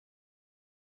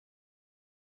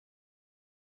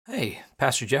Hey,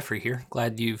 Pastor Jeffrey here.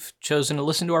 Glad you've chosen to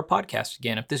listen to our podcast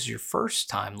again. If this is your first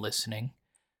time listening,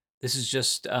 this is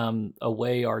just a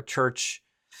way our church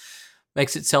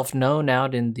makes itself known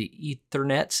out in the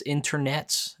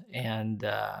internets, and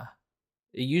it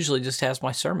usually just has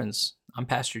my sermons. I'm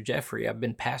Pastor Jeffrey. I've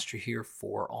been pastor here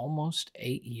for almost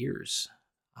 8 years.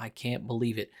 I can't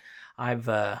believe it. I've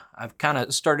kind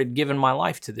of started giving my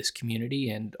life to this community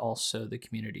and also the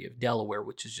community of Delaware,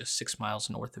 which is just 6 miles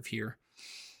north of here.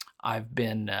 I've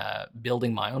been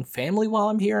building my own family while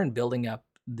I'm here and building up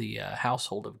the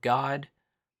household of God.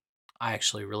 I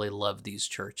actually really love these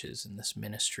churches and this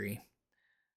ministry.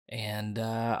 And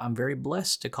I'm very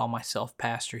blessed to call myself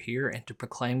pastor here and to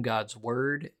proclaim God's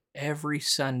word every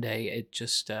Sunday.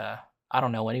 I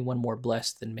don't know anyone more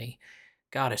blessed than me.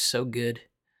 God is so good.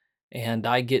 And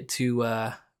I get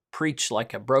to preach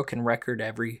like a broken record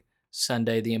every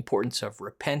Sunday the importance of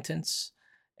repentance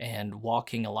and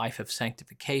walking a life of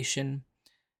sanctification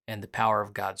and the power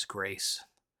of God's grace.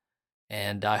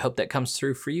 And I hope that comes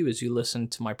through for you as you listen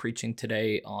to my preaching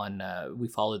today on, we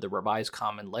follow the Revised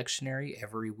Common Lectionary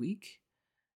every week.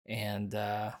 And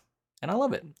I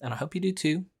love it. And I hope you do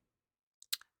too.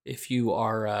 If you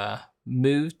are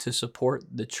moved to support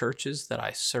the churches that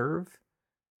I serve,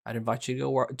 I'd invite you to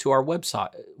go to our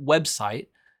website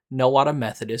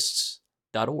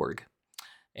nowhatamethodists.org.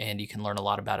 And you can learn a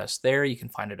lot about us there. You can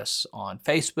find us on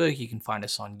Facebook. You can find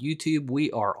us on YouTube.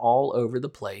 We are all over the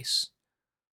place.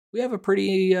 We have a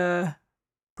pretty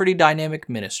dynamic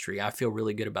ministry. I feel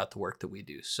really good about the work that we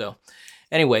do. So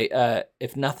anyway,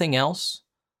 if nothing else,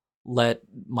 let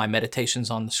my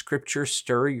meditations on the scripture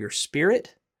stir your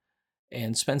spirit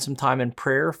and spend some time in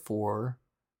prayer for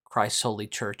Christ's Holy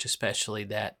Church, especially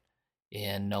that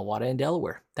in Nowata and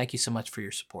Delaware. Thank you so much for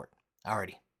your support.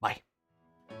 Alrighty, bye.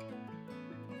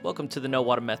 Welcome to the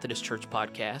Nowata Methodist Church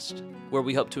podcast, where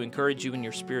we hope to encourage you in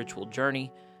your spiritual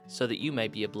journey so that you may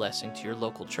be a blessing to your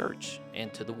local church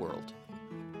and to the world.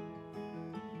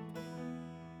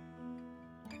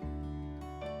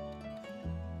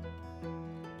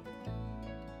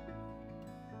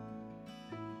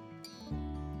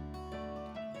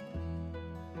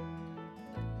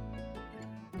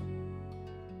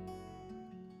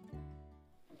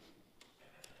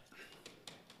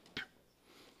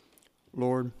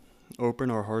 Lord,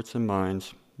 open our hearts and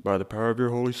minds by the power of your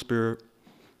Holy Spirit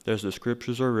as the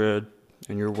scriptures are read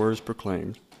and your words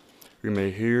proclaimed. We may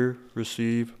hear,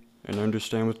 receive, and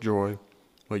understand with joy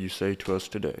what you say to us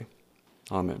today.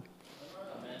 Amen.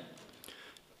 Amen.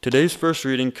 Today's first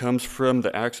reading comes from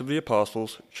the Acts of the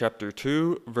Apostles, chapter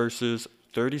 2, verses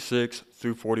 36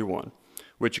 through 41,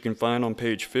 which you can find on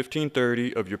page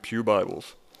 1530 of your Pew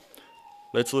Bibles.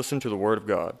 Let's listen to the Word of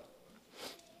God.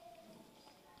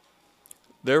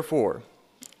 Therefore,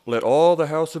 let all the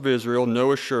house of Israel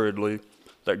know assuredly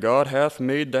that God hath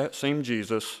made that same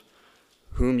Jesus,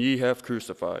 whom ye have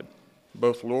crucified,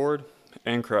 both Lord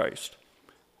and Christ.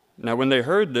 Now when they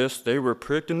heard this, they were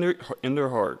pricked in their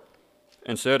heart,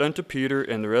 and said unto Peter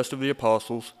and the rest of the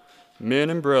apostles,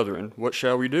 Men and brethren, what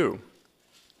shall we do?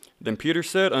 Then Peter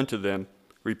said unto them,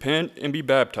 Repent and be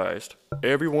baptized,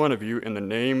 every one of you, in the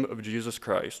name of Jesus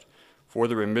Christ, for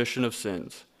the remission of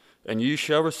sins, and ye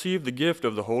shall receive the gift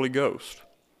of the Holy Ghost.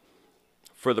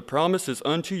 For the promise is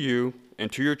unto you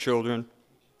and to your children,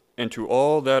 and to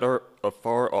all that are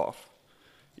afar off,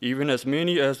 even as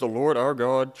many as the Lord our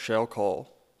God shall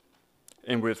call.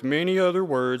 And with many other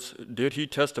words did he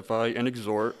testify and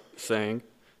exhort, saying,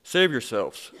 Save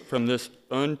yourselves from this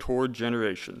untoward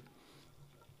generation.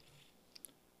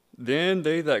 Then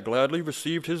they that gladly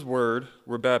received his word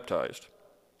were baptized,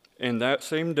 and that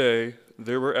same day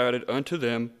there were added unto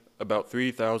them about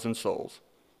 3,000 souls.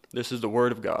 This is the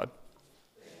word of God.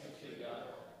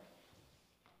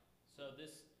 So this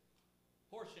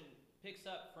portion picks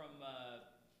up from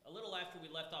a little after we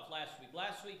left off last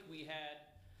week.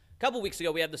 A couple weeks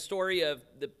ago, we had the story of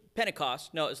the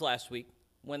Pentecost. No, it was last week,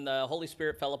 when the Holy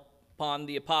Spirit fell upon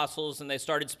the apostles and they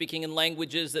started speaking in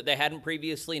languages that they hadn't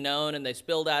previously known, and they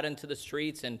spilled out into the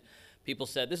streets, and people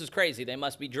said, this is crazy, they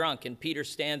must be drunk. And Peter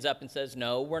stands up and says,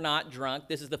 no, we're not drunk.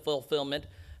 This is the fulfillment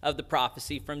of the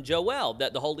prophecy from Joel,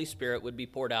 that the Holy Spirit would be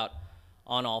poured out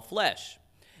on all flesh.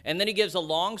 And then he gives a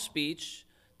long speech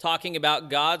talking about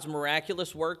God's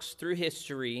miraculous works through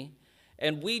history.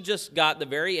 And we just got the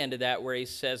very end of that, where he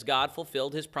says God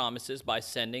fulfilled his promises by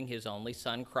sending his only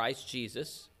son, Christ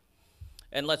Jesus.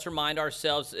 And let's remind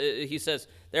ourselves, he says,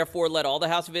 Therefore let all the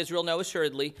house of Israel know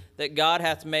assuredly that God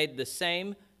hath made the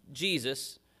same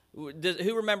Jesus.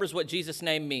 Who remembers what Jesus'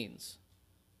 name means?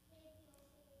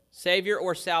 Savior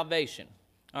or salvation.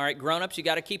 All right, grown-ups, you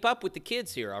got to keep up with the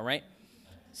kids here, all right?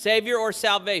 Savior or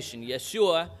salvation.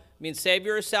 Yeshua means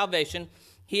Savior or salvation.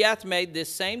 He hath made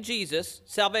this same Jesus,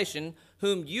 salvation,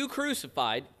 whom you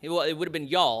crucified. Well, it would have been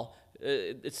y'all.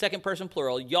 It's second person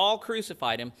plural. Y'all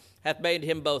crucified him, hath made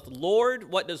him both Lord.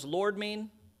 What does Lord mean?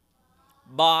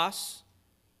 Boss.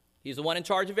 He's the one in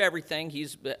charge of everything.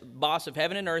 He's boss of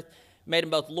heaven and earth. Made him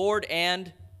both Lord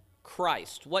and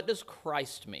Christ. What does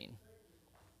Christ mean?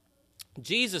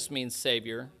 Jesus means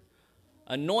Savior.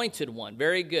 Anointed one.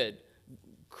 Very good.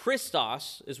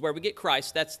 Christos is where we get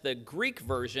Christ. That's the Greek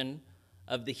version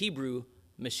of the Hebrew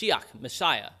Mashiach,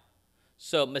 Messiah.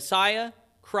 So Messiah,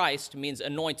 Christ means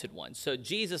anointed one. So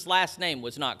Jesus' last name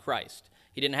was not Christ.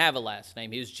 He didn't have a last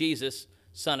name. He was Jesus,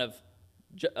 son of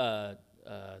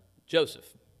Joseph.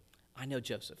 I know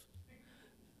Joseph.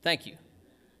 Thank you.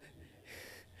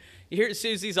 You hear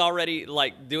Susie's already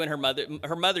like doing her mother.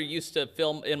 Her mother used to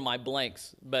film in my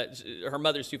blanks, but her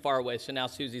mother's too far away, so now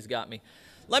Susie's got me.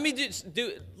 Let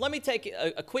me take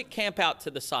a quick camp out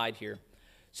to the side here.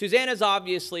 Susanna's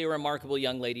obviously a remarkable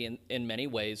young lady in many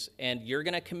ways, and you're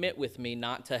going to commit with me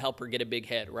not to help her get a big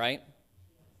head, right?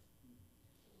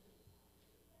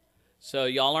 So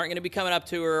y'all aren't going to be coming up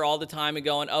to her all the time and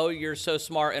going, oh, you're so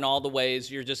smart in all the ways.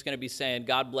 You're just going to be saying,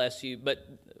 God bless you. But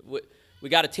we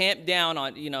got to tamp down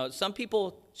on, some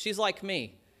people, she's like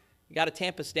me. You got to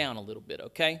tamp us down a little bit,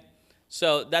 okay?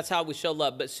 So that's how we show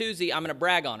love. But Susie, I'm going to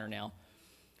brag on her now.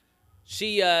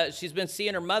 She's been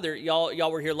seeing her mother.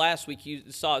 Y'all were here last week.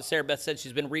 You saw Sarah Beth said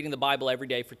she's been reading the Bible every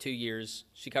day for 2 years.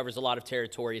 She covers a lot of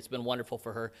territory. It's been wonderful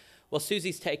for her. Well,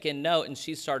 Susie's taken note, and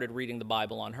she started reading the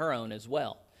Bible on her own as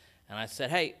well. And I said,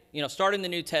 hey, start in the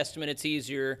New Testament. It's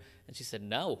easier. And she said,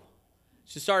 no.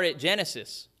 She started at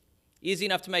Genesis. Easy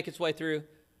enough to make its way through.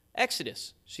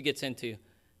 Exodus she gets into.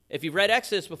 If you've read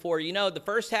Exodus before, the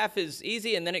first half is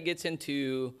easy, and then it gets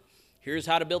into here's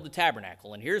how to build the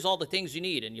tabernacle, and here's all the things you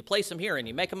need, and you place them here, and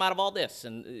you make them out of all this.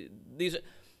 And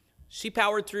she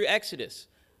powered through Exodus,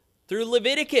 through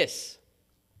Leviticus,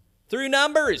 through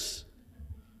Numbers.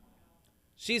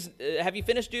 Have you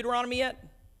finished Deuteronomy yet?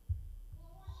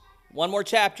 One more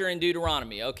chapter in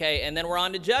Deuteronomy, okay? And then we're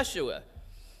on to Joshua.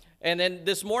 And then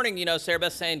this morning, Sarah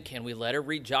Beth's saying, can we let her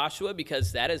read Joshua?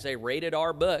 Because that is a rated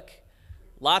R book.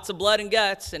 Lots of blood and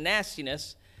guts and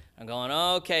nastiness. I'm going,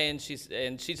 okay, and she's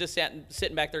just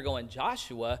sitting back there going,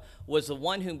 Joshua was the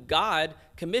one whom God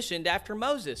commissioned after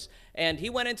Moses. And he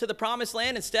went into the promised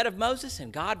land instead of Moses,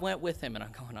 and God went with him. And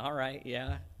I'm going, all right,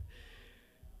 yeah.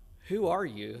 Who are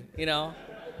you,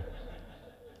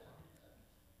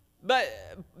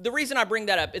 But the reason I bring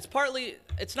that up,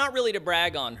 it's not really to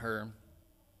brag on her.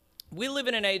 We live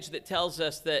in an age that tells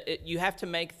us that you have to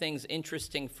make things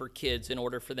interesting for kids in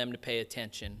order for them to pay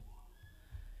attention.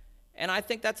 And I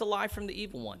think that's a lie from the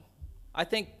evil one. I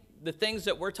think the things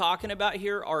that we're talking about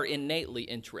here are innately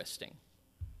interesting.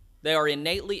 They are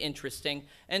innately interesting.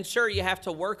 And sure, you have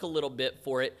to work a little bit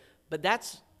for it, but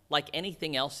that's like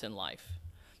anything else in life.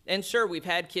 And sure, we've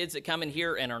had kids that come in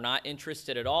here and are not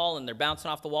interested at all, and they're bouncing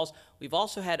off the walls. We've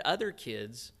also had other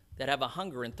kids that have a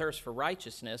hunger and thirst for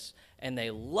righteousness, and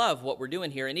they love what we're doing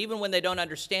here. And even when they don't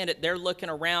understand it, they're looking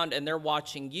around and they're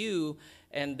watching you,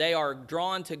 and they are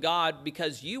drawn to God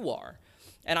because you are.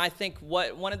 And I think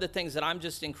one of the things that I'm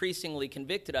just increasingly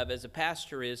convicted of as a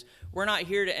pastor is we're not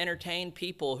here to entertain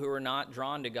people who are not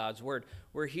drawn to God's word.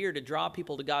 We're here to draw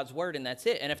people to God's word, and that's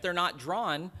it. And if they're not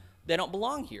drawn, they don't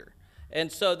belong here.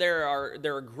 And so there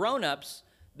are grown-ups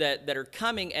that are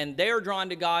coming, and they're drawn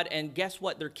to God, and guess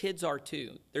what? Their kids are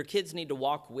too. Their kids need to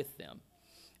walk with them.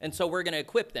 And so we're going to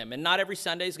equip them. And not every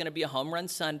Sunday is going to be a home run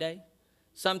Sunday.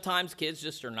 Sometimes kids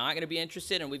just are not going to be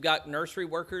interested, and we've got nursery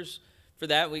workers for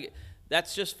that.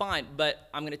 That's just fine. But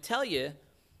I'm going to tell you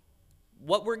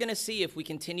what we're going to see if we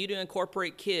continue to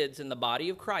incorporate kids in the body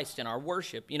of Christ in our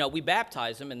worship. We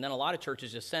baptize them, and then a lot of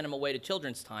churches just send them away to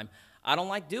children's time. I don't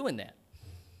like doing that.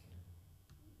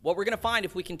 What we're going to find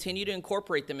if we continue to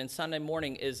incorporate them in Sunday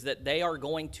morning is that they are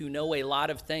going to know a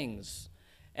lot of things.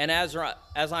 And as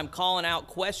I'm calling out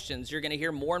questions, you're going to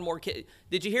hear more and more kids.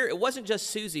 Did you hear? It wasn't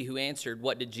just Susie who answered,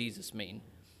 what did Jesus mean?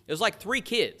 It was like 3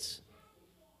 kids.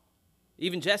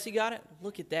 Even Jesse got it?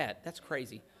 Look at that. That's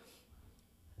crazy.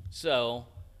 So,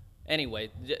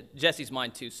 anyway, Jesse's mine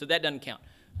too, so that doesn't count.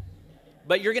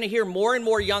 But you're going to hear more and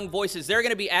more young voices. There are going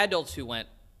to be adults who went,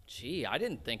 gee, I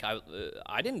didn't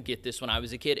get this when I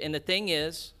was a kid. And the thing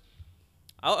is,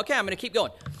 okay, I'm going to keep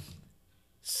going.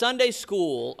 Sunday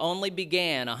school only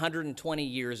began 120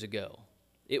 years ago.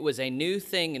 It was a new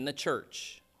thing in the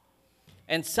church.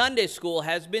 And Sunday school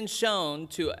has been shown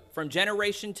to, from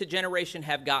generation to generation,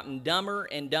 have gotten dumber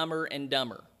and dumber and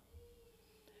dumber.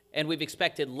 And we've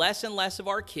expected less and less of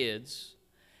our kids.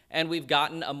 And we've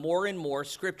gotten a more and more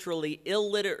scripturally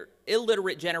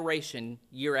illiterate generation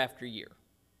year after year.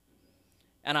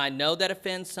 And I know that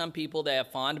offends some people. They have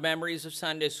fond memories of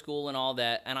Sunday school and all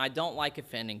that, and I don't like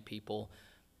offending people,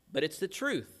 but it's the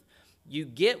truth. You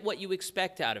get what you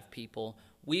expect out of people.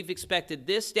 We've expected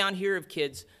this down here of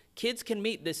kids. Kids can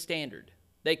meet this standard.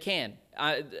 They can.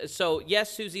 So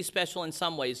yes, Susie's special in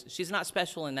some ways. She's not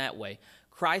special in that way.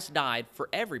 Christ died for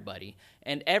everybody,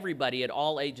 and everybody at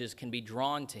all ages can be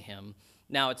drawn to him.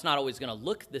 Now, it's not always going to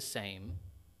look the same,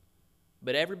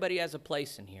 but everybody has a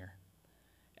place in here.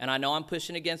 And I know I'm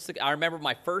pushing against I remember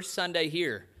my first Sunday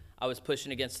here, I was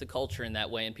pushing against the culture in that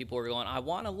way, and people were going, I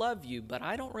want to love you, but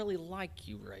I don't really like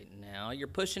you right now. You're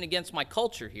pushing against my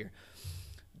culture here.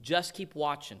 Just keep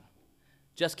watching.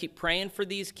 Just keep praying for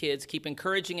these kids, keep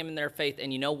encouraging them in their faith,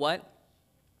 and you know what?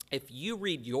 If you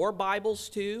read your Bibles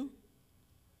too,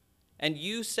 and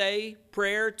you say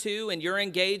prayer too, and you're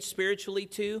engaged spiritually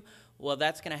too, well,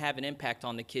 that's going to have an impact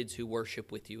on the kids who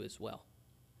worship with you as well.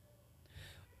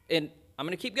 And I'm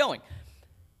going to keep going.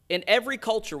 In every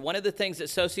culture, one of the things that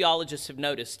sociologists have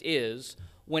noticed is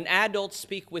when adults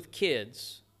speak with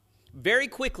kids, very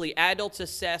quickly adults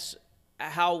assess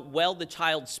how well the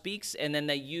child speaks, and then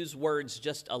they use words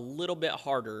just a little bit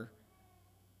harder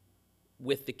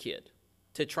with the kid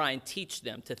to try and teach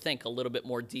them to think a little bit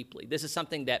more deeply. This is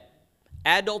something that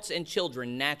adults and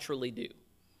children naturally do.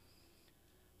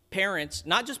 Parents,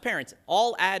 not just parents,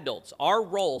 all adults, our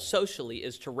role socially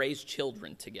is to raise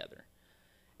children together.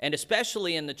 And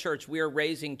especially in the church, we are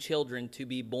raising children to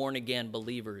be born-again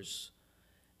believers.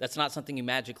 That's not something you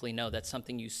magically know. That's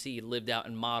something you see lived out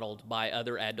and modeled by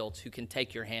other adults who can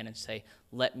take your hand and say,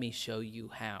 let me show you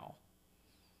how.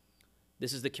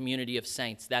 This is the community of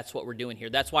saints. That's what we're doing here.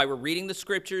 That's why we're reading the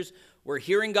scriptures. We're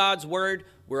hearing God's word.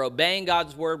 We're obeying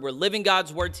God's word. We're living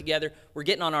God's word together. We're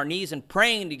getting on our knees and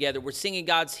praying together. We're singing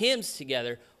God's hymns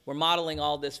together. We're modeling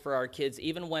all this for our kids.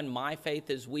 Even when my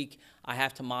faith is weak, I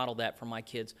have to model that for my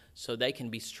kids so they can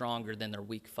be stronger than their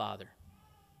weak father.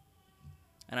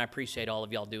 And I appreciate all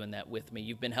of y'all doing that with me.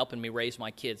 You've been helping me raise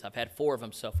my kids. I've had 4 of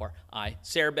them so far.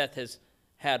 Sarah Beth has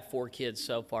had 4 kids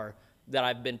so far that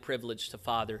I've been privileged to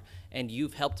father, and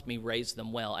you've helped me raise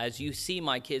them well. As you see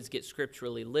my kids get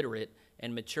scripturally literate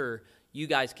and mature, you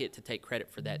guys get to take credit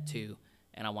for that too,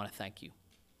 and I want to thank you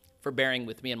for bearing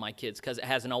with me and my kids, because it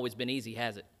hasn't always been easy,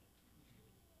 has it?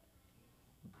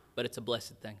 But it's a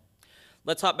blessed thing.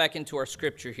 Let's hop back into our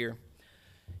scripture here.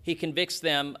 He convicts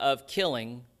them of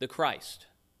killing the Christ.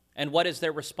 And what is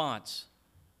their response?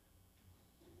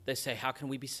 They say, how can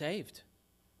we be saved?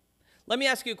 Let me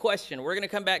ask you a question. We're going to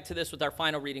come back to this with our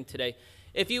final reading today.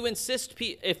 If you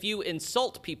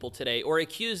insult people today or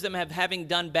accuse them of having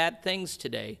done bad things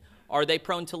today, are they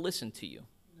prone to listen to you?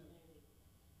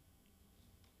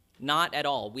 Not at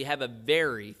all. We have a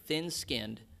very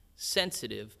thin-skinned,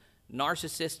 sensitive,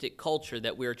 narcissistic culture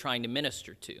that we are trying to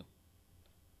minister to.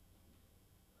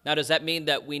 Now, does that mean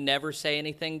that we never say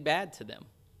anything bad to them?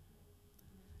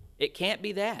 It can't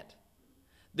be that.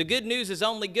 The good news is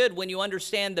only good when you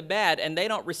understand the bad, and they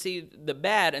don't receive the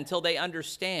bad until they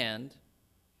understand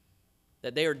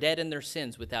that they are dead in their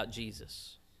sins without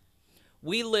Jesus.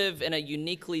 We live in a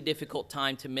uniquely difficult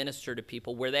time to minister to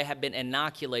people where they have been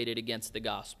inoculated against the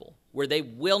gospel, where they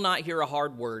will not hear a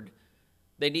hard word.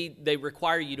 They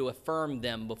require you to affirm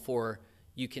them before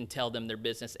you can tell them their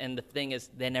business. And the thing is,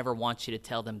 they never want you to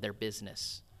tell them their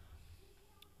business.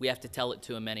 We have to tell it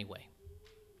to them anyway.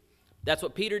 That's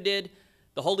what Peter did.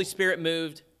 The Holy Spirit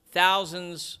moved.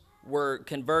 Thousands were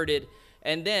converted.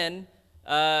 And then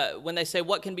when they say,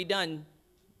 what can be done?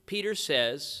 Peter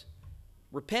says,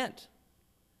 repent.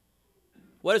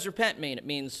 What does repent mean? It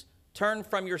means turn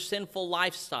from your sinful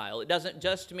lifestyle. It doesn't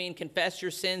just mean confess your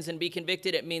sins and be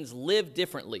convicted. It means live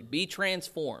differently. Be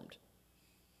transformed.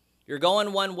 You're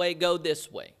going one way, go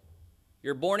this way.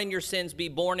 You're born in your sins, be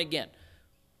born again.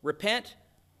 Repent,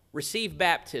 receive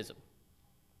baptism,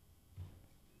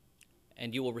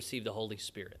 and you will receive the Holy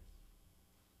Spirit.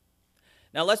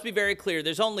 Now, let's be very clear.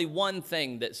 There's only one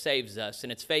thing that saves us,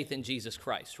 and it's faith in Jesus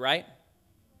Christ, right?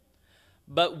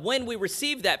 But when we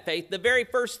receive that faith, the very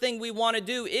first thing we want to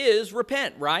do is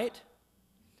repent, right?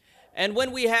 And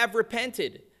when we have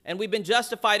repented and we've been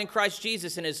justified in Christ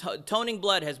Jesus and his atoning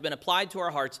blood has been applied to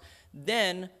our hearts,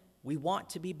 then we want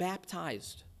to be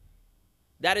baptized.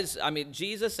 That is,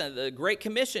 Jesus and the Great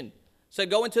Commission said,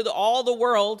 go into all the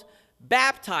world,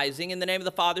 baptizing in the name of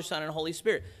the Father, Son, and Holy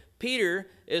Spirit. Peter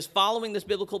is following this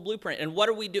biblical blueprint. And what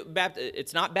do we do?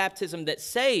 It's not baptism that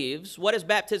saves. What does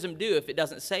baptism do if it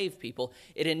doesn't save people?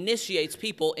 It initiates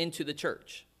people into the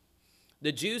church.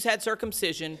 The Jews had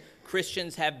circumcision.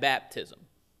 Christians have baptism.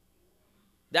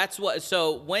 That's what,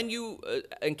 so when you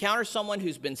encounter someone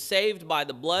who's been saved by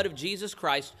the blood of Jesus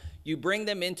Christ, you bring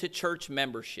them into church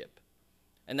membership.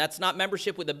 And that's not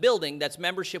membership with a building, that's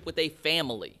membership with a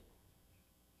family.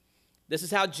 This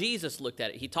is how Jesus looked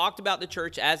at it. He talked about the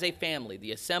church as a family.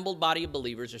 The assembled body of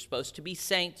believers are supposed to be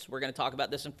saints. We're going to talk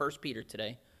about this in 1 Peter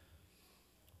today.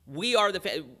 We are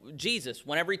Jesus,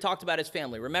 whenever he talked about his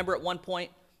family, remember at one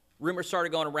point, rumors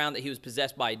started going around that he was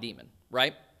possessed by a demon,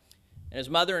 right? And his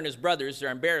mother and his brothers,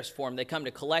 they're embarrassed for him. They come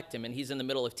to collect him, and he's in the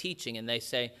middle of teaching, and they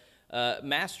say,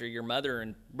 Master, your mother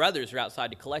and brothers are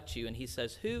outside to collect you. And he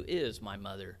says, who is my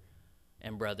mother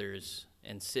and brothers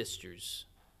and sisters?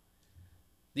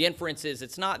 The inference is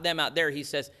it's not them out there. He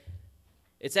says,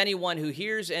 it's anyone who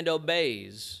hears and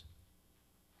obeys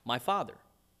my Father.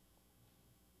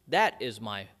 That is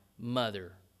my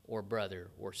mother or brother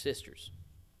or sisters.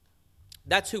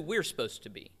 That's who we're supposed to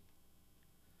be.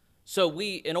 So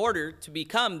we, in order to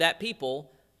become that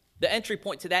people, the entry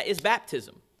point to that is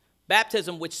baptism.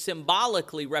 Baptism, which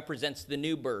symbolically represents the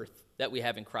new birth that we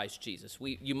have in Christ Jesus.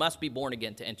 You must be born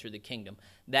again to enter the kingdom.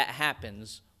 That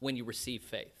happens when you receive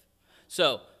faith.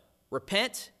 So,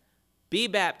 repent, be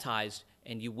baptized,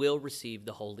 and you will receive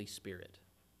the Holy Spirit.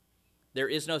 There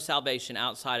is no salvation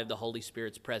outside of the Holy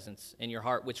Spirit's presence in your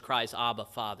heart, which cries, Abba,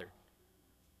 Father,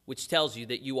 which tells you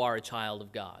that you are a child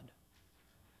of God.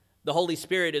 The Holy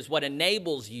Spirit is what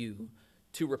enables you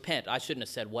to repent. I shouldn't have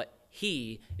said what.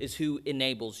 He is who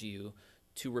enables you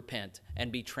to repent and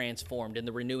be transformed in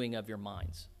the renewing of your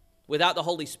minds. Without the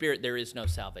Holy Spirit, there is no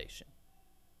salvation.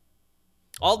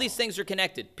 All these things are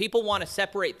connected. People want to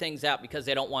separate things out because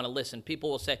they don't want to listen.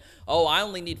 People will say, oh, I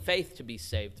only need faith to be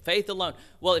saved. Faith alone.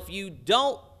 Well, if you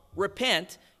don't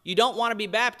repent, you don't want to be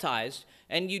baptized,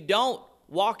 and you don't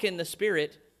walk in the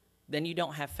Spirit, then you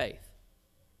don't have faith.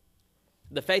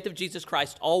 The faith of Jesus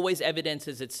Christ always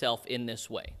evidences itself in this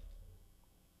way.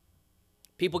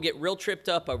 People get real tripped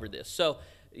up over this. So,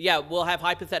 yeah, we'll have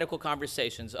hypothetical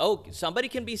conversations. Oh, somebody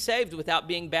can be saved without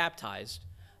being baptized.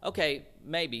 Okay,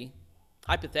 maybe.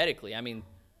 Hypothetically, I mean,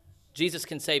 Jesus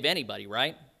can save anybody,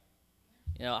 right?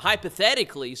 You know,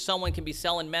 hypothetically, someone can be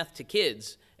selling meth to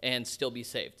kids and still be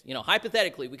saved. You know,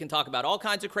 hypothetically, we can talk about all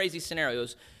kinds of crazy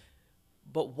scenarios,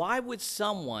 but why would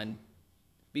someone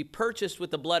be purchased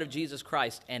with the blood of Jesus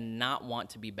Christ and not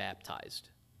want to be baptized?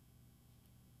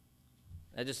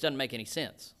 That just doesn't make any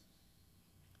sense.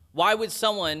 Why would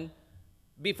someone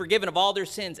be forgiven of all their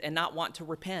sins and not want to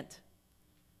repent?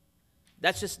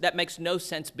 That makes no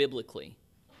sense biblically.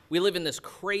 We live in this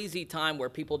crazy time where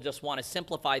people just want to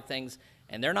simplify things,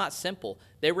 and they're not simple.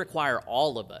 They require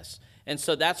all of us. And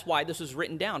so that's why this was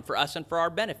written down for us and for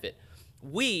our benefit.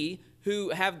 We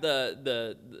who have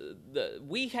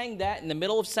we hang that in the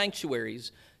middle of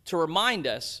sanctuaries to remind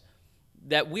us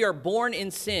that we are born in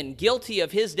sin, guilty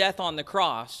of his death on the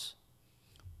cross,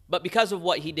 but because of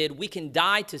what he did, we can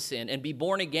die to sin and be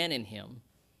born again in him.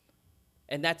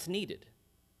 And that's needed.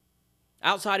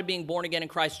 Outside of being born again in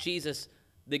Christ Jesus,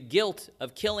 the guilt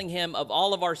of killing him of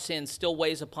all of our sins still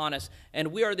weighs upon us,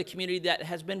 and we are the community that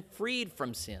has been freed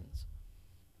from sins.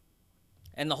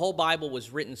 And the whole Bible was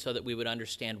written so that we would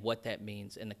understand what that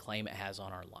means and the claim it has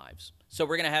on our lives. So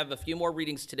we're going to have a few more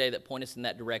readings today that point us in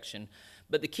that direction.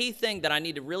 But the key thing that I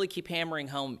need to really keep hammering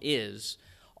home is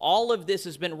all of this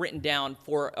has been written down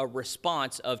for a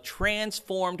response of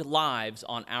transformed lives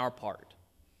on our part.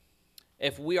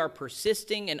 If we are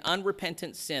persisting in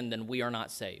unrepentant sin, then we are not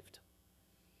saved.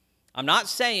 I'm not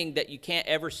saying that you can't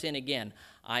ever sin again.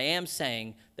 I am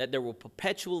saying that there will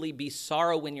perpetually be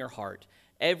sorrow in your heart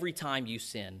every time you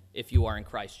sin if you are in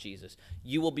Christ Jesus.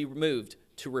 You will be moved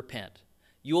to repent.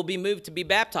 You will be moved to be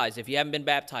baptized if you haven't been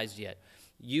baptized yet.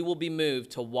 You will be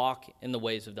moved to walk in the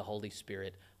ways of the Holy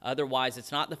Spirit. Otherwise,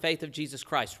 it's not the faith of Jesus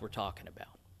Christ we're talking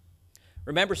about.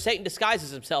 Remember, Satan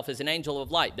disguises himself as an angel of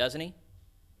light, doesn't he?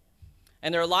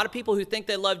 And there are a lot of people who think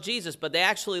they love Jesus, but they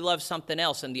actually love something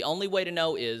else. And the only way to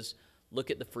know is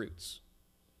look at the fruits.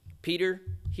 Peter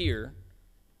here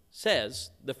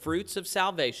says the fruits of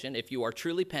salvation, if you are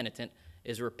truly penitent,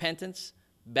 is repentance,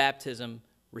 baptism,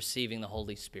 receiving the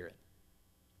Holy Spirit.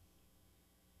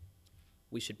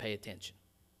 We should pay attention.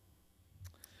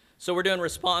 So we're doing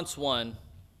response 1.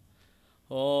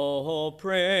 Oh,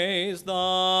 praise the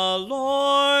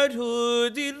Lord who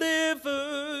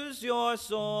delivers your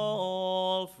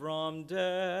soul from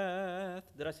death.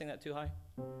 Did I sing that too high?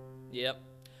 Yep.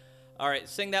 All right,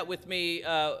 sing that with me.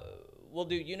 We'll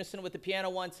do unison with the piano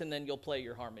once, and then you'll play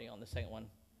your harmony on the second one.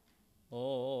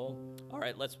 Oh, all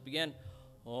right, let's begin.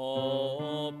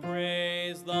 Oh,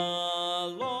 praise the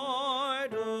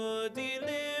Lord who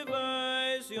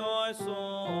delivers your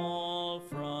soul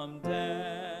from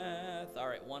death. All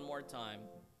right, one more time.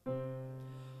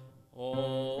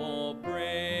 Oh,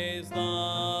 praise the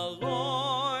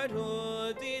Lord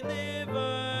who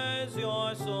delivers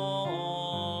your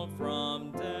soul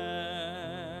from death.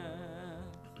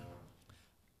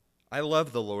 I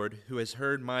love the Lord, who has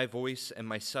heard my voice and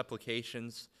my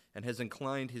supplications, and has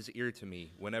inclined his ear to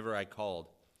me whenever I called.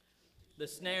 The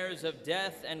snares of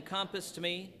death encompassed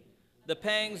me. The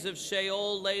pangs of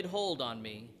Sheol laid hold on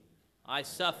me. I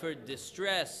suffered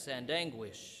distress and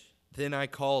anguish. Then I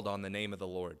called on the name of the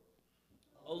Lord.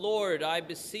 O Lord, I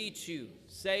beseech you,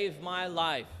 save my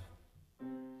life.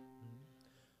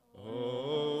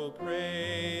 Oh,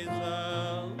 praise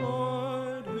the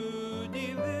Lord, who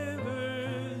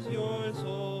delivers your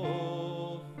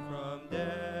soul from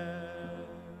death.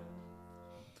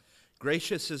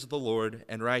 Gracious is the Lord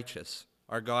and righteous.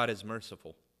 Our God is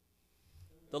merciful.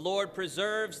 The Lord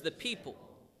preserves the people.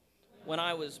 When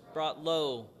I was brought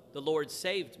low, the Lord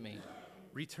saved me.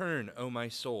 Return, O my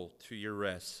soul, to your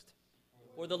rest.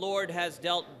 For the Lord has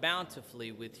dealt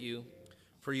bountifully with you.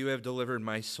 For you have delivered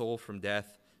my soul from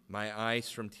death, my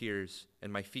eyes from tears,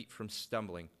 and my feet from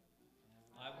stumbling.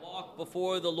 I walk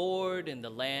before the Lord in the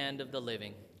land of the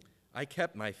living. I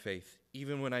kept my faith,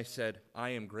 even when I said, I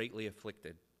am greatly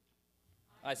afflicted.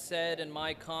 I said in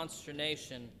my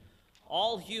consternation,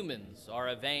 all humans are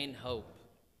a vain hope.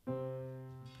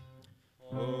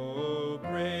 Oh,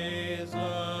 praise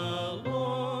the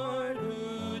Lord,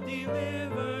 who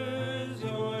delivers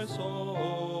your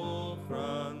soul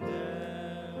from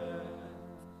death.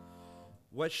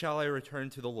 What shall I return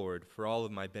to the Lord for all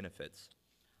of my benefits?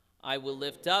 I will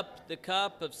lift up the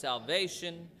cup of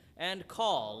salvation and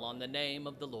call on the name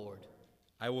of the Lord.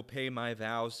 I will pay my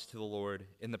vows to the Lord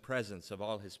in the presence of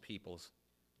all his peoples.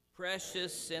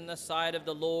 Precious in the sight of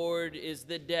the Lord is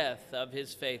the death of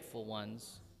his faithful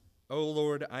ones. O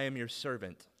Lord, I am your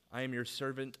servant. I am your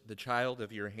servant, the child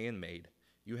of your handmaid.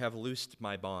 You have loosed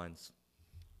my bonds.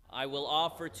 I will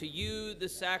offer to you the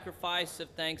sacrifice of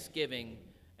thanksgiving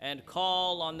and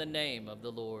call on the name of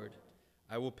the Lord.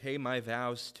 I will pay my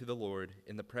vows to the Lord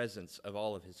in the presence of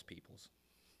all of his peoples.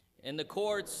 In the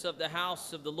courts of the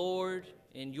house of the Lord,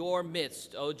 in your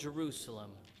midst, O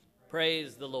Jerusalem,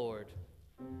 praise the Lord.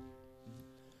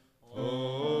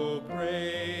 Oh,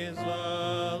 praise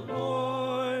the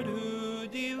Lord, who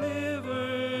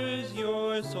delivers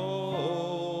your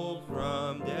soul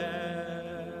from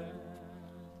death.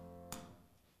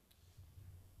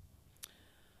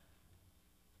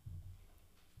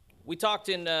 We talked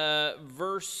in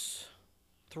verse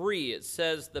 3. It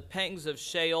says, the pangs of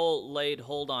Sheol laid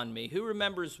hold on me. Who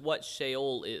remembers what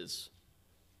Sheol is?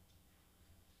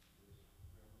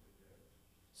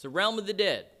 It's the realm of the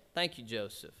dead. Thank you,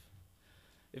 Joseph.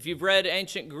 If you've read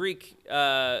ancient Greek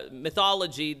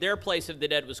mythology, their place of the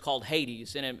dead was called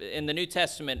Hades. And in the New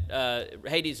Testament,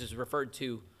 Hades is referred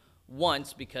to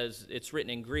once because it's written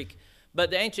in Greek. But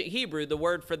the ancient Hebrew, the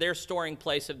word for their storing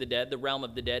place of the dead, the realm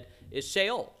of the dead, is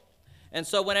Sheol. And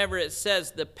so whenever it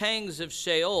says the pangs of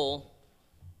Sheol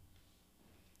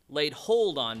laid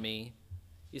hold on me,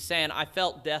 he's saying I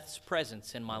felt death's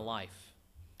presence in my life.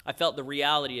 I felt the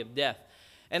reality of death.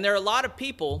 And there are a lot of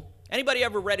people. Anybody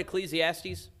ever read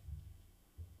Ecclesiastes?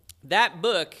 That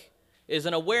book is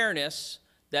an awareness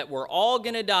that we're all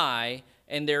going to die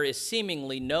and there is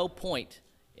seemingly no point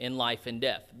in life and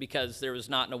death because there was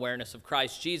not an awareness of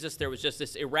Christ Jesus. There was just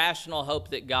this irrational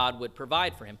hope that God would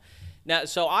provide for him. Now,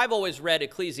 so I've always read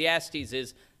Ecclesiastes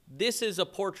is this is a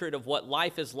portrait of what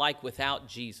life is like without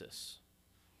Jesus.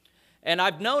 And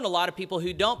I've known a lot of people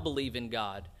who don't believe in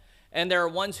God. And there are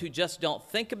ones who just don't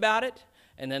think about it.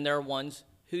 And then there are ones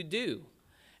who do.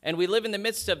 And we live in the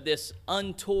midst of this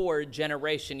untoward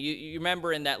generation. You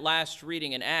remember in that last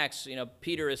reading in Acts,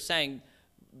 Peter is saying,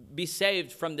 be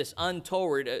saved from this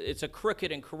untoward, it's a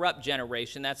crooked and corrupt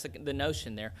generation. That's the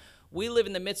notion there. We live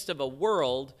in the midst of a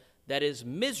world that is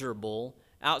miserable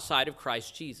outside of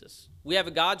Christ Jesus. We have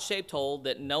a God-shaped hole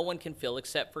that no one can fill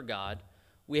except for God.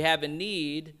 We have a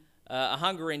need, a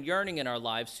hunger and yearning in our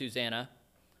lives, Susanna,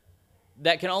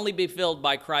 that can only be filled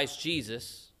by Christ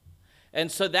Jesus.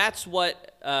 And so that's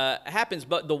what happens.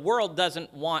 But the world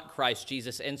doesn't want Christ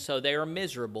Jesus, and so they are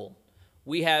miserable.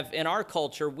 We have, in our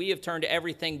culture, we have turned to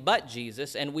everything but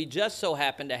Jesus, and we just so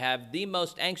happen to have the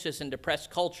most anxious and depressed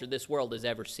culture this world has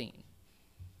ever seen.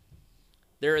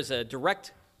 There is a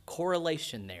direct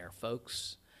correlation there,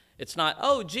 folks. It's not,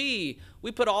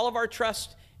 we put all of our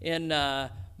trust in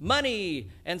money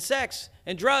and sex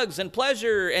and drugs and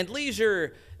pleasure and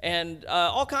leisure and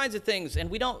all kinds of things, and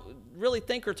we don't really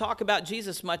think or talk about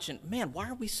Jesus much. And man, why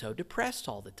are we so depressed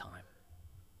all the time?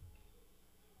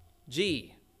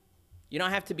 You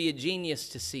don't have to be a genius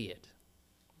to see it.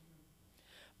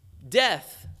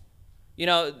 Death, You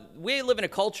know, we live in a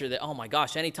culture that, oh my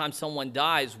gosh, anytime someone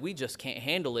dies, we just can't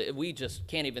handle it. We just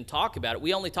can't even talk about it.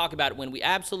 We only talk about it when we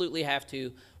absolutely have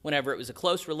to, whenever it was a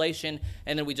close relation,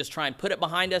 and then we just try and put it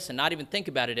behind us and not even think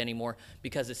about it anymore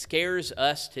because it scares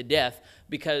us to death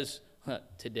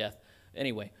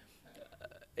Anyway,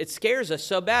 it scares us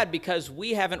so bad because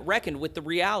we haven't reckoned with the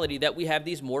reality that we have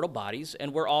these mortal bodies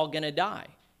and we're all going to die.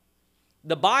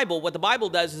 What the Bible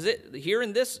does is here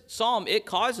in this psalm, it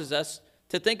causes us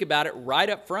to think about it right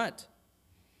up front.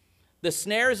 The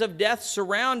snares of death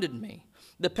surrounded me.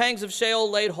 The pangs of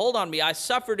Sheol laid hold on me. I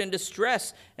suffered in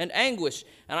distress and anguish,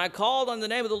 and I called on the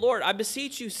name of the Lord. I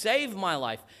beseech you, save my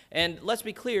life. And let's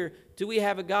be clear, do we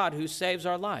have a God who saves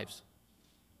our lives?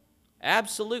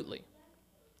 Absolutely.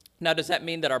 Now, does that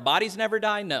mean that our bodies never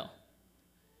die? No.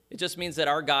 It just means that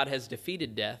our God has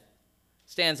defeated death,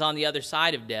 stands on the other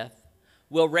side of death,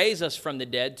 will raise us from the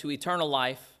dead to eternal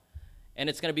life, and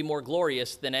it's going to be more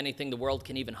glorious than anything the world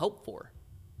can even hope for.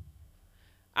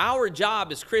 Our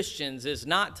job as Christians is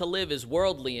not to live as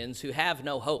worldlians who have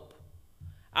no hope.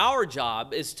 Our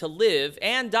job is to live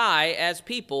and die as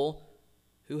people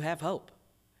who have hope.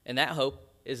 And that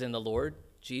hope is in the Lord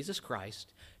Jesus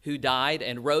Christ, who died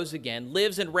and rose again,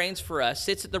 lives and reigns for us,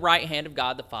 sits at the right hand of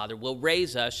God the Father, will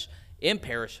raise us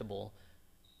imperishable,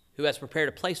 who has prepared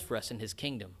a place for us in his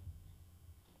kingdom.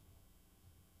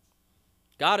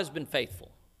 God has been faithful.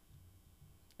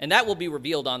 And that will be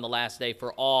revealed on the last day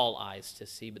for all eyes to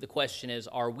see. But the question is,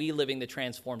 are we living the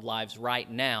transformed lives right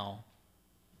now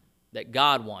that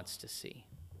God wants to see?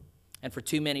 And for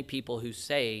too many people who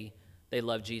say they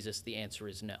love Jesus, the answer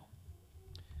is no.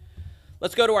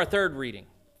 Let's go to our third reading.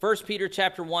 1 Peter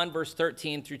chapter 1, verse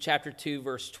 13 through chapter 2,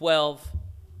 verse 12.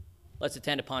 Let's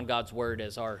attend upon God's word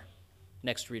as our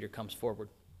next reader comes forward.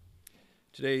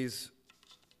 Today's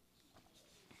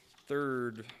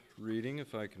third reading,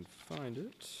 if I can find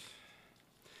it.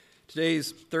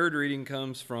 Today's third reading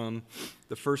comes from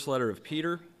the first letter of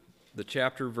Peter, the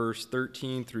chapter verse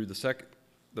 13 through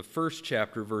the first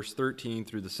chapter verse 13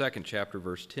 through the second chapter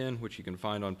verse 10, which you can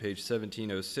find on page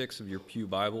 1706 of your pew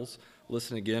Bibles.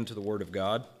 Listen again to the word of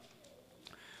God.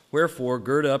 Wherefore,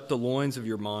 gird up the loins of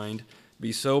your mind,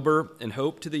 be sober, and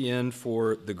hope to the end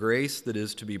for the grace that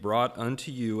is to be brought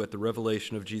unto you at the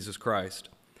revelation of Jesus Christ,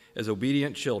 as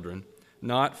obedient children,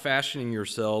 not fashioning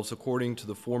yourselves according to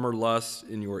the former lusts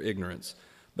in your ignorance,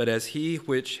 but as he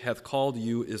which hath called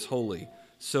you is holy,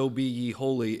 so be ye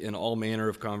holy in all manner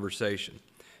of conversation.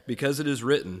 Because it is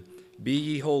written, Be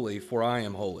ye holy, for I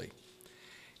am holy.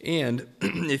 And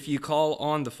if ye call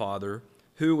on the Father,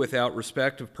 who without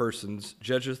respect of persons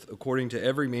judgeth according to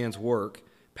every man's work,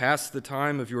 pass the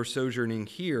time of your sojourning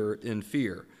here in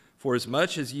fear. For as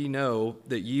much as ye know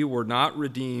that ye were not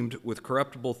redeemed with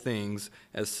corruptible things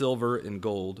as silver and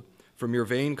gold, from your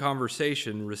vain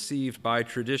conversation received by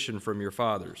tradition from your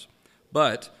fathers,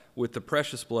 but with the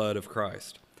precious blood of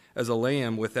Christ, as a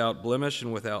lamb without blemish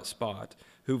and without spot,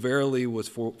 who verily was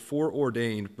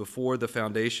foreordained before the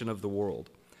foundation of the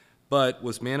world, but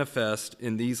was manifest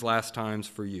in these last times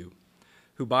for you,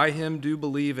 who by him do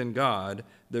believe in God,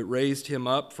 that raised him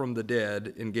up from the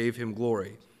dead and gave him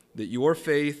glory, that your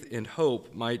faith and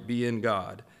hope might be in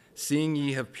God, seeing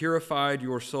ye have purified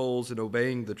your souls in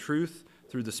obeying the truth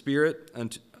through the Spirit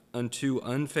unto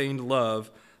unfeigned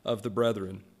love of the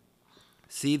brethren.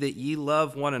 See that ye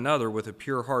love one another with a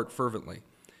pure heart fervently,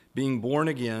 being born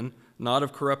again, not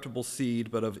of corruptible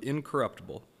seed, but of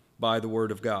incorruptible, by the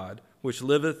word of God, which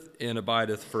liveth and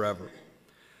abideth forever.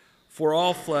 For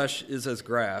all flesh is as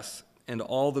grass, and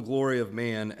all the glory of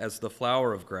man as the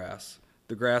flower of grass.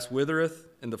 The grass withereth,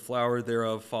 and the flower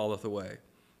thereof falleth away.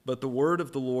 But the word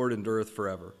of the Lord endureth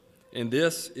forever. And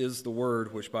this is the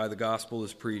word which by the gospel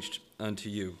is preached unto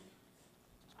you.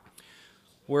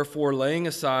 Wherefore, laying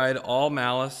aside all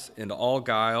malice, and all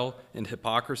guile, and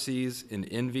hypocrisies, and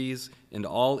envies, and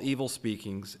all evil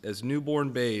speakings, as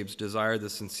newborn babes desire the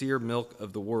sincere milk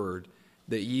of the word,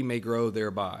 that ye may grow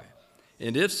thereby.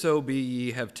 And if so be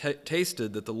ye have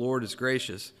tasted that the Lord is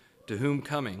gracious, to whom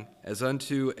coming, as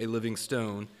unto a living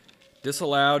stone,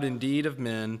 disallowed indeed of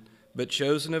men, but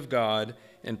chosen of God,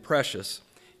 and precious,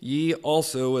 ye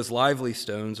also as lively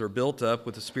stones are built up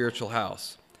with a spiritual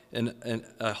house, and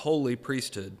a holy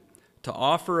priesthood, to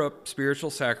offer up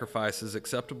spiritual sacrifices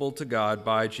acceptable to God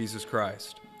by Jesus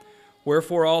Christ.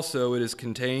 Wherefore also it is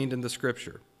contained in the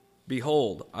Scripture,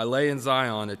 Behold, I lay in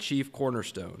Zion a chief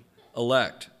cornerstone,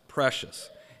 elect, precious,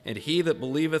 and he that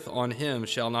believeth on him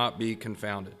shall not be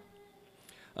confounded.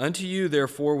 Unto you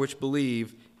therefore which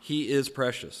believe, he is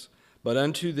precious. But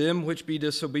unto them which be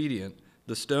disobedient,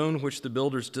 the stone which the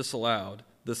builders disallowed,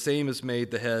 the same is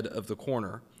made the head of the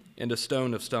corner, and a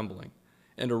stone of stumbling,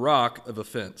 and a rock of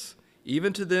offense,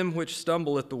 even to them which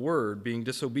stumble at the word, being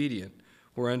disobedient,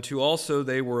 whereunto also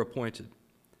they were appointed.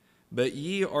 But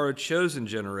ye are a chosen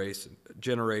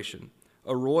generation,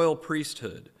 a royal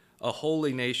priesthood, a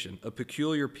holy nation, a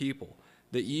peculiar people,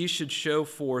 that ye should show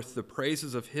forth the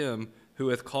praises of him who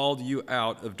hath called you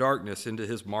out of darkness into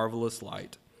his marvelous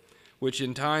light, which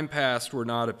in time past were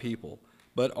not a people,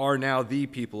 but are now the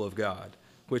people of God,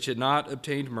 which had not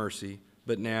obtained mercy,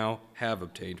 but now have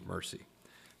obtained mercy.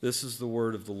 This is the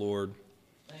word of the Lord.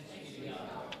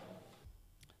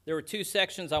 There were two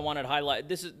sections I wanted to highlight.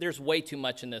 There's way too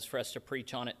much in this for us to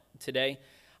preach on it today.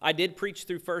 I did preach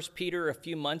through 1 Peter a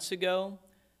few months ago.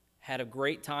 Had a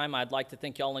great time. I'd like to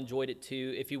think y'all enjoyed it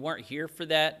too. If you weren't here for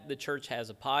that, the church has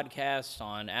a podcast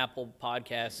on Apple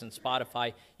Podcasts and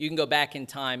Spotify. You can go back in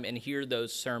time and hear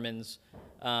those sermons.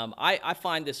 I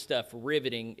find this stuff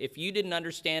riveting. If you didn't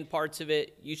understand parts of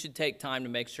it, you should take time to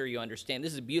make sure you understand.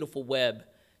 This is a beautiful web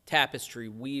tapestry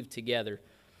weaved together.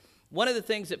 One of the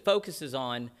things it focuses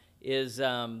on is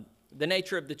the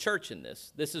nature of the church in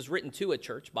this. This is written to a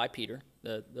church by Peter,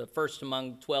 the first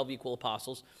among 12 equal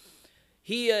apostles.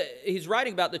 He's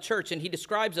writing about the church, and he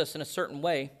describes us in a certain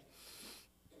way.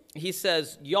 He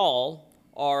says, y'all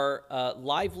are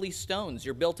lively stones.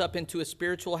 You're built up into a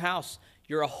spiritual house.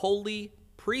 You're a holy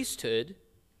priesthood,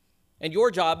 and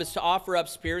your job is to offer up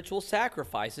spiritual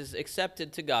sacrifices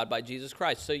accepted to God by Jesus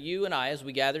Christ. So you and I, as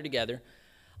we gather together,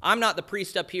 I'm not the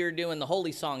priest up here doing the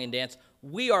holy song and dance.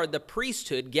 We are the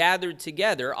priesthood gathered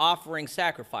together offering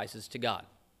sacrifices to God.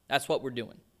 That's what we're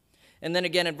doing. And then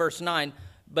again in verse 9,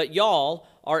 but y'all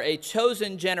are a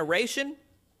chosen generation.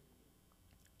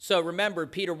 So remember,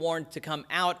 Peter warned to come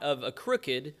out of a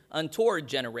crooked, untoward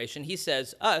generation. He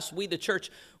says, us, we the church,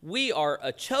 we are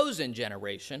a chosen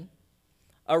generation,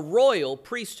 a royal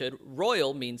priesthood.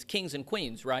 Royal means kings and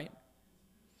queens, right?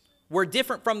 We're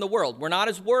different from the world. We're not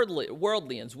as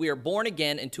worldlians. We are born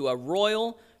again into a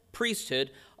royal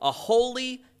priesthood, a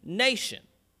holy nation,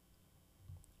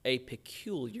 a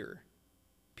peculiar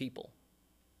people.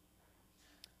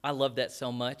 I love that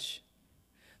so much.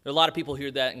 There are a lot of people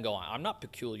hear that and go, I'm not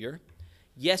peculiar.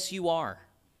 Yes, you are.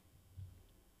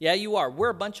 Yeah, you are. We're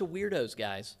a bunch of weirdos,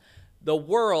 guys. The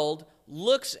world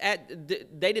looks at,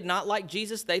 they did not like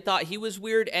Jesus. They thought he was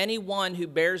weird. Anyone who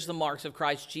bears the marks of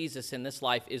Christ Jesus in this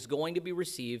life is going to be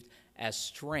received as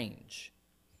strange.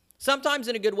 Sometimes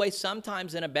in a good way,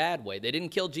 sometimes in a bad way. They didn't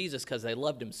kill Jesus because they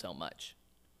loved him so much.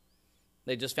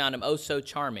 They just found him oh so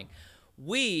charming.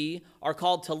 We are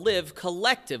called to live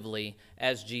collectively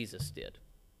as Jesus did.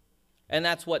 And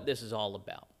that's what this is all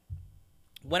about.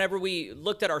 Whenever we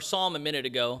looked at our psalm a minute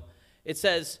ago, it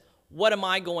says, what am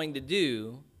I going to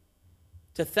do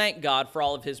to thank God for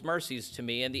all of his mercies to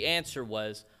me? And the answer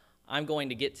was, I'm going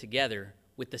to get together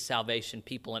with the salvation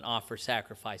people and offer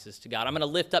sacrifices to God. I'm going to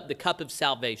lift up the cup of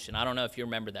salvation. I don't know if you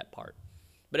remember that part.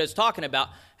 But it's talking about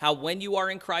how when you are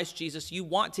in Christ Jesus, you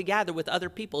want to gather with other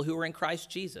people who are in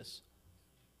Christ Jesus.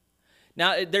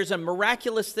 Now, there's a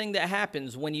miraculous thing that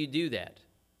happens when you do that.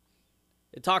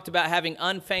 It talked about having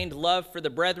unfeigned love for the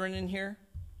brethren in here,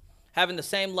 having the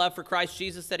same love for Christ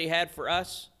Jesus that he had for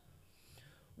us.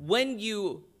 When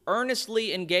you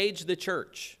earnestly engage the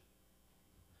church,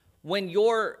 when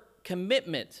your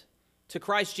commitment to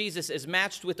Christ Jesus is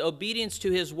matched with obedience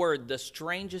to his word, the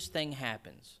strangest thing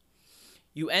happens.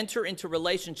 You enter into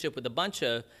relationship with a bunch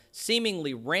of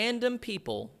seemingly random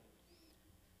people,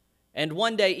 and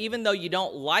one day, even though you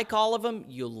don't like all of them,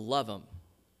 you love them.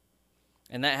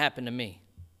 And that happened to me.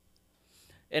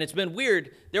 And it's been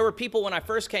weird. There were people when I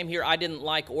first came here I didn't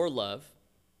like or love.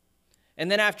 And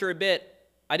then after a bit,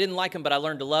 I didn't like them, but I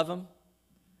learned to love them.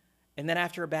 And then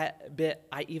after a bit,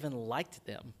 I even liked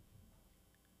them.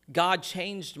 God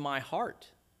changed my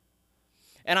heart.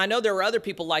 And I know there were other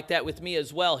people like that with me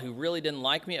as well who really didn't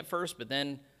like me at first, but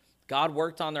then God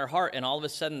worked on their heart, and all of a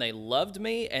sudden they loved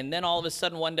me, and then all of a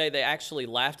sudden one day they actually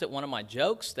laughed at one of my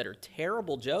jokes that are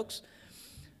terrible jokes.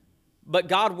 But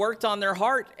God worked on their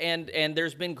heart, and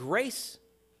there's been grace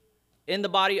in the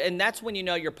body, and that's when you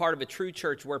know you're part of a true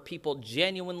church where people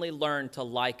genuinely learn to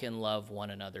like and love one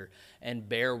another and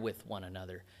bear with one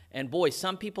another. And boy,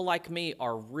 some people like me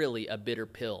are really a bitter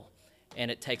pill, and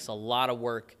it takes a lot of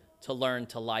work to learn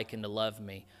to like and to love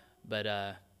me,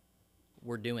 but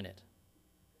we're doing it.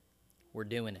 We're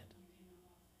doing it.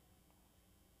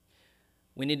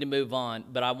 We need to move on,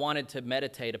 but I wanted to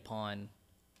meditate upon,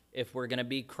 if we're going to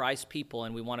be Christ's people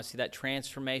and we want to see that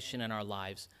transformation in our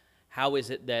lives, how is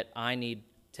it that I need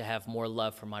to have more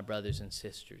love for my brothers and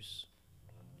sisters?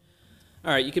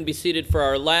 All right, you can be seated for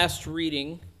our last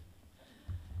reading.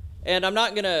 And I'm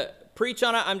not going to preach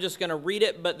on it. I'm just going to read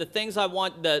it. But the things I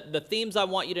want, the themes I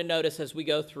want you to notice as we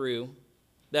go through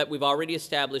that we've already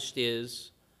established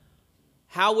is,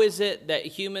 how is it that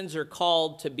humans are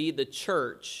called to be the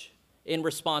church in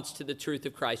response to the truth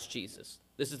of Christ Jesus?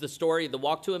 This is the story, the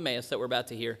walk to Emmaus that we're about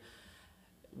to hear.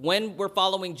 When we're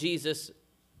following Jesus,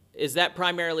 is that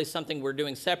primarily something we're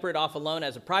doing separate, off alone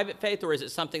as a private faith, or is it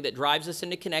something that drives us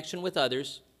into connection with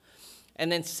others?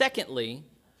 And then secondly,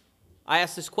 I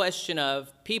ask this question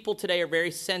of, people today are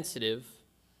very sensitive.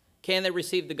 Can they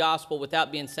receive the gospel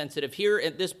without being sensitive? Here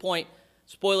at this point,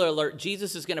 spoiler alert,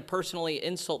 Jesus is going to personally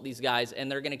insult these guys, and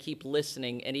they're going to keep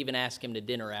listening and even ask him to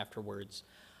dinner afterwards.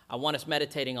 I want us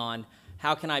meditating on,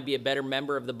 how can I be a better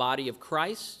member of the body of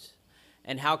Christ?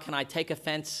 And how can I take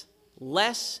offense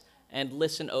less and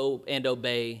listen and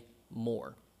obey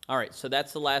more? All right, so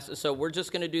that's the last. So we're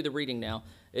just going to do the reading now.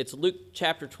 It's Luke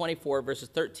chapter 24, verses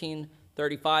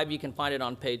 13-35. You can find it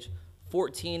on page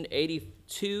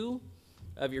 1482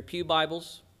 of your pew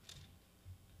Bibles.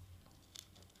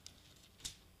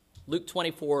 Luke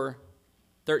 24,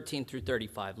 13 through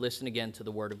 35. Listen again to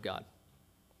the word of God.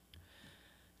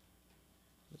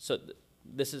 So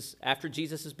this is after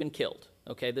Jesus has been killed.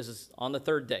 Okay, this is on the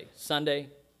third day, Sunday.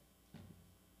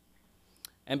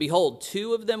 And behold,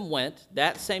 two of them went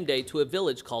that same day to a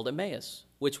village called Emmaus,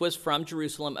 which was from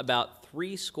Jerusalem about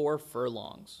 80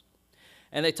 furlongs.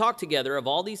 And they talked together of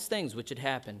all these things which had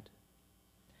happened.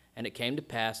 And it came to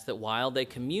pass that while they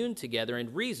communed together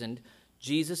and reasoned,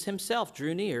 Jesus himself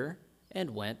drew near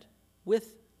and went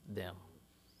with them.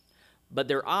 But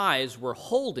their eyes were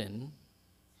holden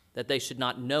that they should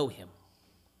not know him.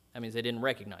 That means they didn't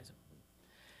recognize him.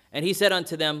 And he said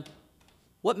unto them,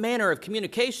 what manner of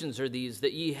communications are these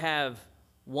that ye have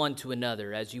one to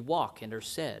another as you walk and are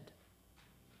said?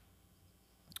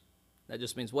 That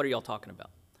just means, what are y'all talking about?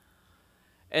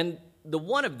 And the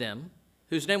one of them,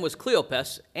 whose name was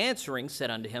Cleopas, answering,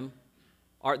 said unto him,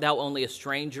 art thou only a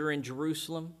stranger in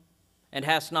Jerusalem, and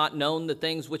hast not known the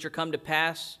things which are come to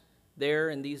pass there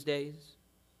in these days?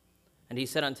 And he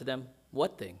said unto them,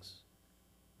 what things?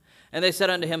 And they said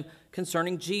unto him,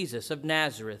 concerning Jesus of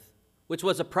Nazareth, which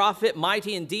was a prophet,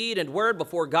 mighty in deed and word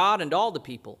before God and all the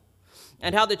people,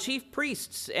 and how the chief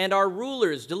priests and our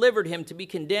rulers delivered him to be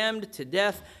condemned to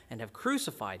death and have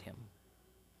crucified him.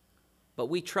 But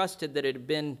we trusted that it had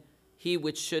been he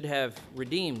which should have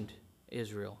redeemed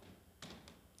Israel.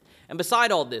 And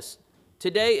beside all this,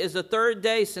 today is the third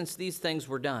day since these things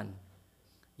were done.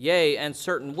 Yea, and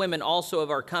certain women also of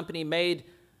our company made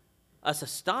us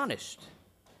astonished,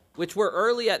 which were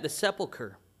early at the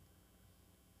sepulchre.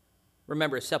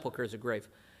 Remember, a sepulchre is a grave.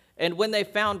 And when they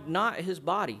found not his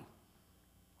body,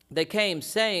 they came,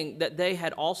 saying that they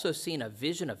had also seen a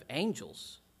vision of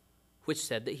angels, which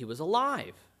said that he was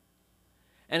alive.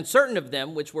 And certain of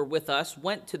them which were with us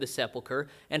went to the sepulchre,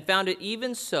 and found it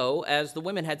even so as the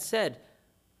women had said,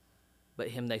 but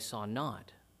him they saw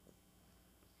not.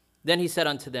 Then he said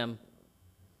unto them,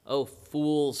 O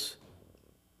fools!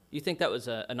 You think that was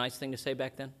a nice thing to say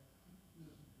back then?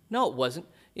 No, it wasn't.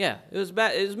 Yeah, it was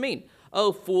bad. It was mean.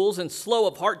 O fools, and slow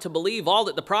of heart to believe all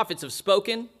that the prophets have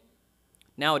spoken.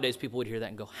 Nowadays, people would hear that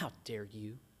and go, how dare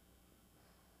you?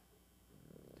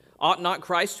 Ought not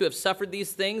Christ to have suffered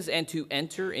these things and to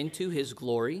enter into his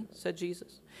glory, said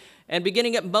Jesus. And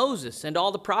beginning at Moses and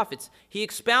all the prophets, he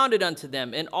expounded unto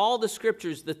them in all the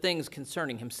scriptures the things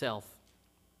concerning himself.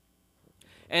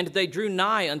 And they drew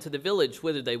nigh unto the village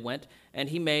whither they went, and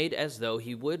he made as though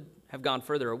he would have gone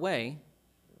further,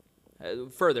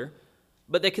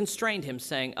 but they constrained him,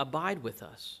 saying, abide with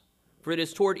us, for it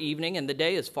is toward evening, and the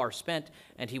day is far spent.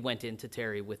 And he went in to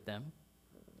tarry with them.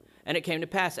 And it came to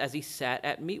pass, as he sat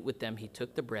at meat with them, he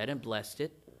took the bread and blessed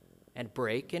it, and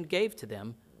brake and gave to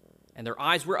them. And their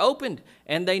eyes were opened,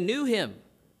 and they knew him.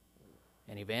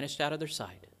 And he vanished out of their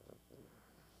sight.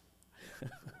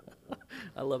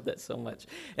 I love that so much.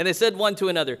 And they said one to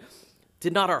another,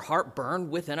 did not our heart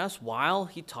burn within us while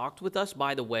he talked with us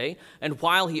by the way, and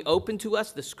while he opened to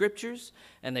us the scriptures?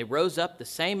 And they rose up the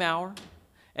same hour,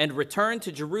 and returned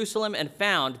to Jerusalem, and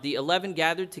found the 11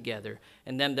 gathered together,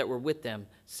 and them that were with them,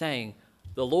 saying,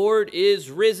 the Lord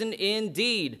is risen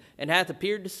indeed, and hath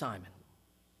appeared to Simon.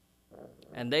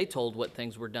 And they told what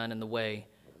things were done in the way,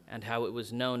 and how it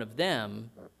was known of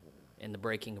them in the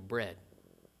breaking of bread.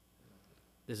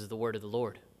 This is the word of the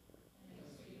Lord.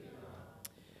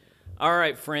 All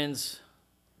right, friends,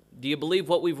 do you believe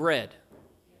what we've read?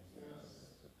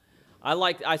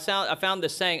 I found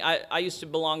this saying. I used to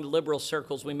belong to liberal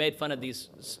circles. We made fun of these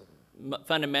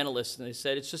fundamentalists, and they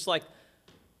said, it's just like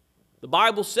the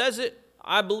Bible says it,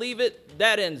 I believe it,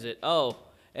 that ends it. Oh,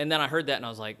 and then I heard that, and I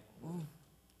was like,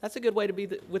 That's a good way to be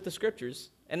with the Scriptures.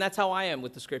 And that's how I am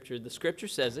with the Scripture. The Scripture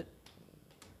says it.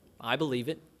 I believe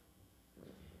it.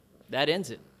 That ends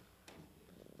it.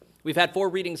 We've had 4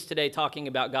 readings today talking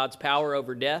about God's power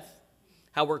over death,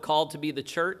 how we're called to be the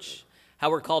church,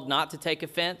 how we're called not to take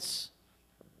offense.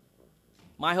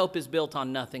 My hope is built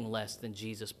on nothing less than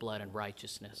Jesus' blood and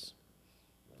righteousness.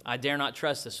 I dare not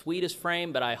trust the sweetest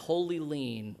frame, but I wholly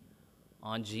lean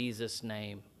on Jesus'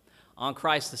 name. On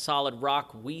Christ, the solid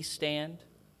rock, we stand.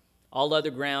 All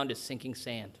other ground is sinking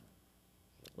sand.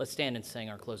 Let's stand and sing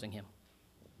our closing hymn.